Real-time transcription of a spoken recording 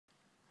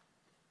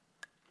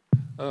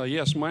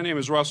Yes, my name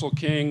is Russell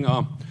King.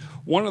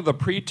 One of the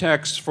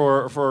pretexts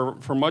for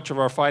much of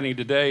our fighting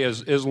today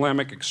is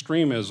Islamic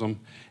extremism.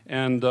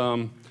 And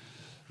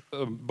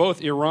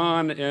both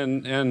Iran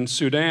and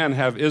Sudan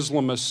have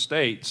Islamist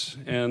states.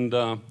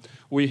 And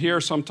we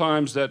hear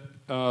sometimes that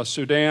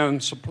Sudan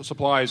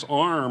supplies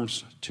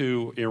arms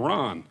to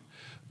Iran.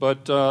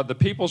 But the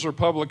People's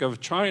Republic of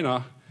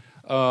China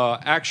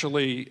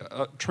actually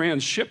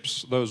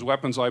transships those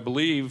weapons, I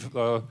believe,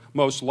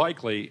 most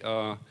likely,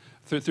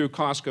 through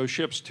Costco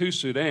ships to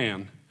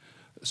Sudan.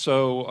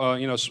 So,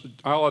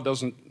 Allah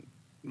doesn't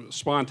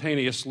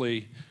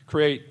spontaneously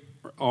create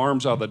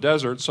arms out of the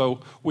desert. So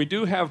we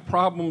do have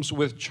problems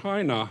with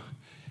China,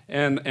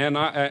 and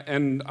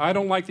I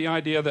don't like the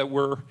idea that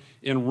we're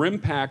in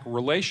RIMPAC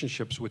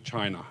relationships with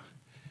China.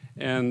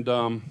 And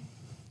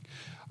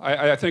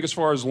I think as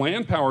far as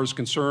land power is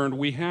concerned,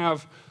 we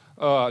have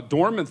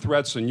dormant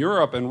threats in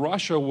Europe, and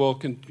Russia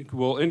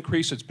will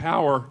increase its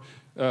power,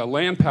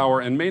 land power,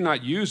 and may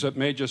not use it,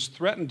 may just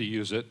threaten to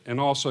use it, and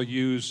also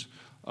use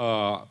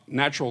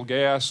natural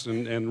gas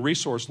and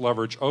resource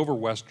leverage over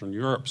Western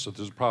Europe. So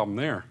there's a problem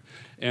there.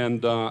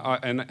 And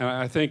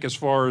I think as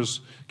far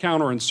as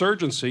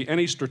counterinsurgency,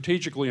 any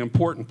strategically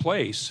important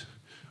place,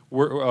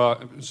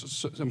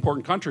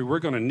 important country, we're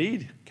going to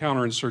need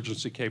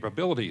counterinsurgency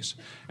capabilities.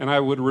 And I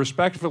would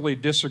respectfully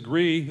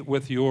disagree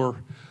with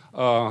your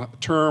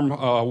term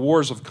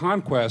wars of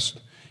conquest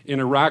in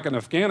Iraq and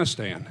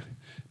Afghanistan,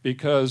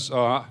 because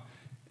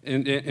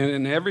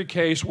in every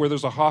case where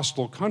there's a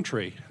hostile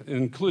country,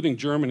 including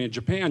Germany and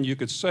Japan, you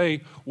could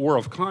say war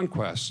of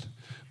conquest.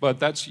 But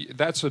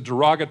that's a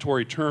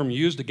derogatory term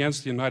used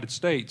against the United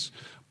States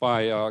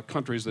by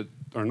countries that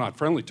are not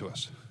friendly to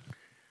us.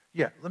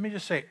 Yeah, let me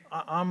just say,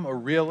 I'm a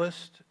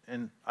realist,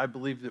 and I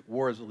believe that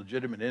war is a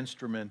legitimate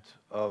instrument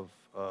of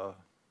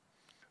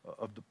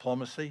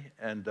diplomacy,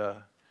 and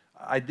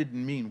I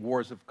didn't mean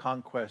wars of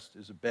conquest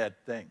is a bad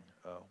thing.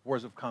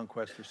 Wars of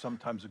conquest are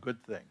sometimes a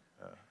good thing.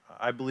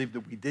 I believe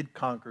that we did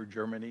conquer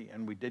Germany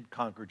and we did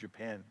conquer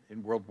Japan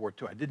in World War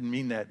II. I didn't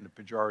mean that in a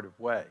pejorative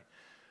way.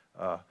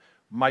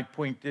 My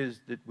point is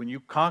that when you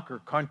conquer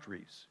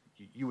countries,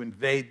 you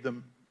invade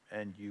them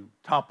and you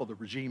topple the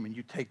regime and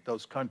you take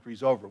those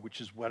countries over,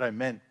 which is what I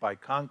meant by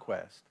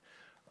conquest.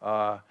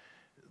 The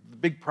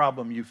big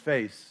problem you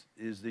face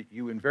is that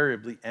you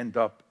invariably end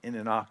up in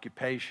an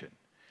occupation.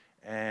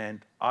 And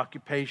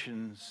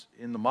occupations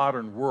in the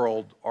modern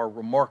world are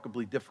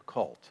remarkably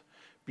difficult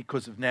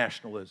because of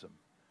nationalism.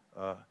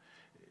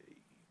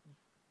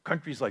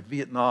 Countries like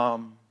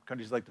Vietnam,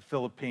 countries like the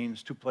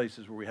Philippines, two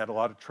places where we had a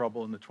lot of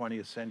trouble in the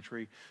 20th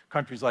century,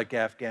 countries like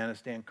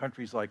Afghanistan,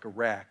 countries like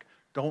Iraq,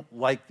 don't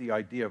like the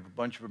idea of a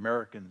bunch of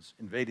Americans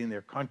invading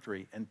their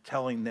country and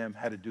telling them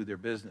how to do their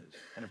business.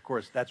 And of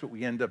course, that's what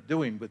we end up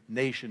doing with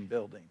nation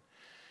building.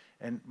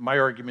 And my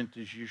argument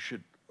is you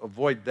should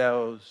avoid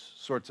those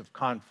sorts of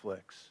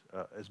conflicts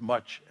as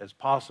much as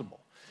possible.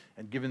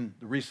 And given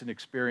the recent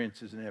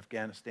experiences in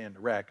Afghanistan and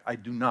Iraq, I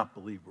do not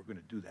believe we're going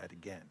to do that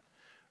again.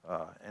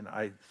 And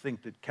I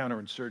think that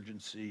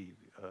counterinsurgency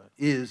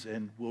is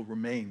and will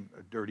remain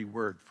a dirty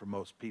word for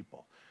most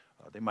people.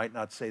 They might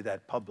not say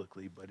that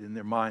publicly, but in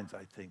their minds,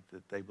 I think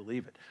that they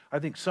believe it. I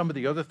think some of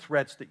the other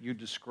threats that you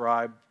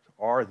described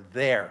are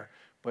there,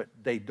 but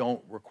they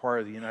don't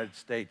require the United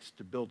States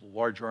to build a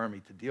large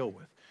army to deal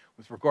with.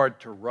 With regard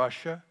to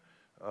Russia,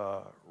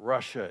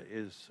 Russia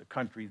is a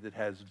country that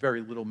has very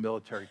little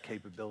military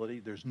capability.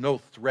 There's no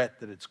threat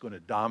that it's going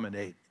to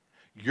dominate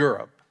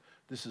Europe.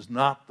 This is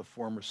not the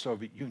former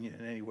Soviet Union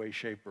in any way,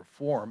 shape, or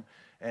form,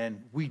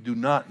 and we do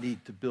not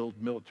need to build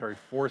military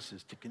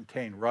forces to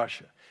contain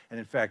Russia. And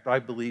in fact, I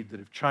believe that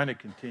if China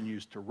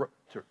continues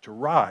to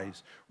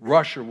rise,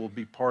 Russia will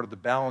be part of the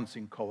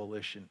balancing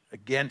coalition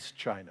against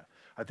China.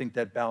 I think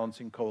that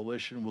balancing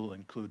coalition will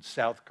include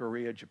South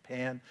Korea,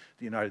 Japan,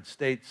 the United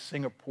States,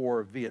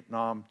 Singapore,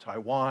 Vietnam,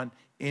 Taiwan,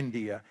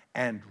 India,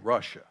 and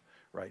Russia.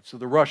 Right? So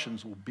the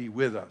Russians will be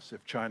with us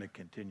if China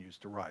continues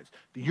to rise.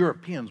 The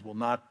Europeans will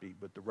not be,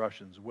 but the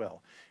Russians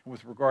will. And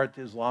with regard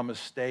to Islamist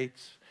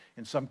states,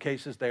 in some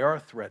cases they are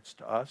threats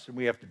to us, and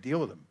we have to deal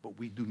with them. But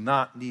we do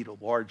not need a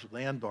large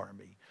land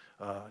army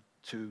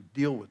to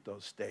deal with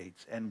those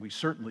states, and we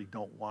certainly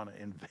don't want to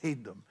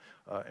invade them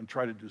and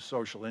try to do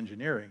social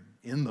engineering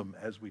in them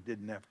as we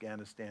did in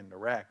Afghanistan and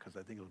Iraq, because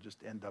I think it'll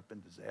just end up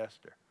in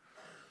disaster.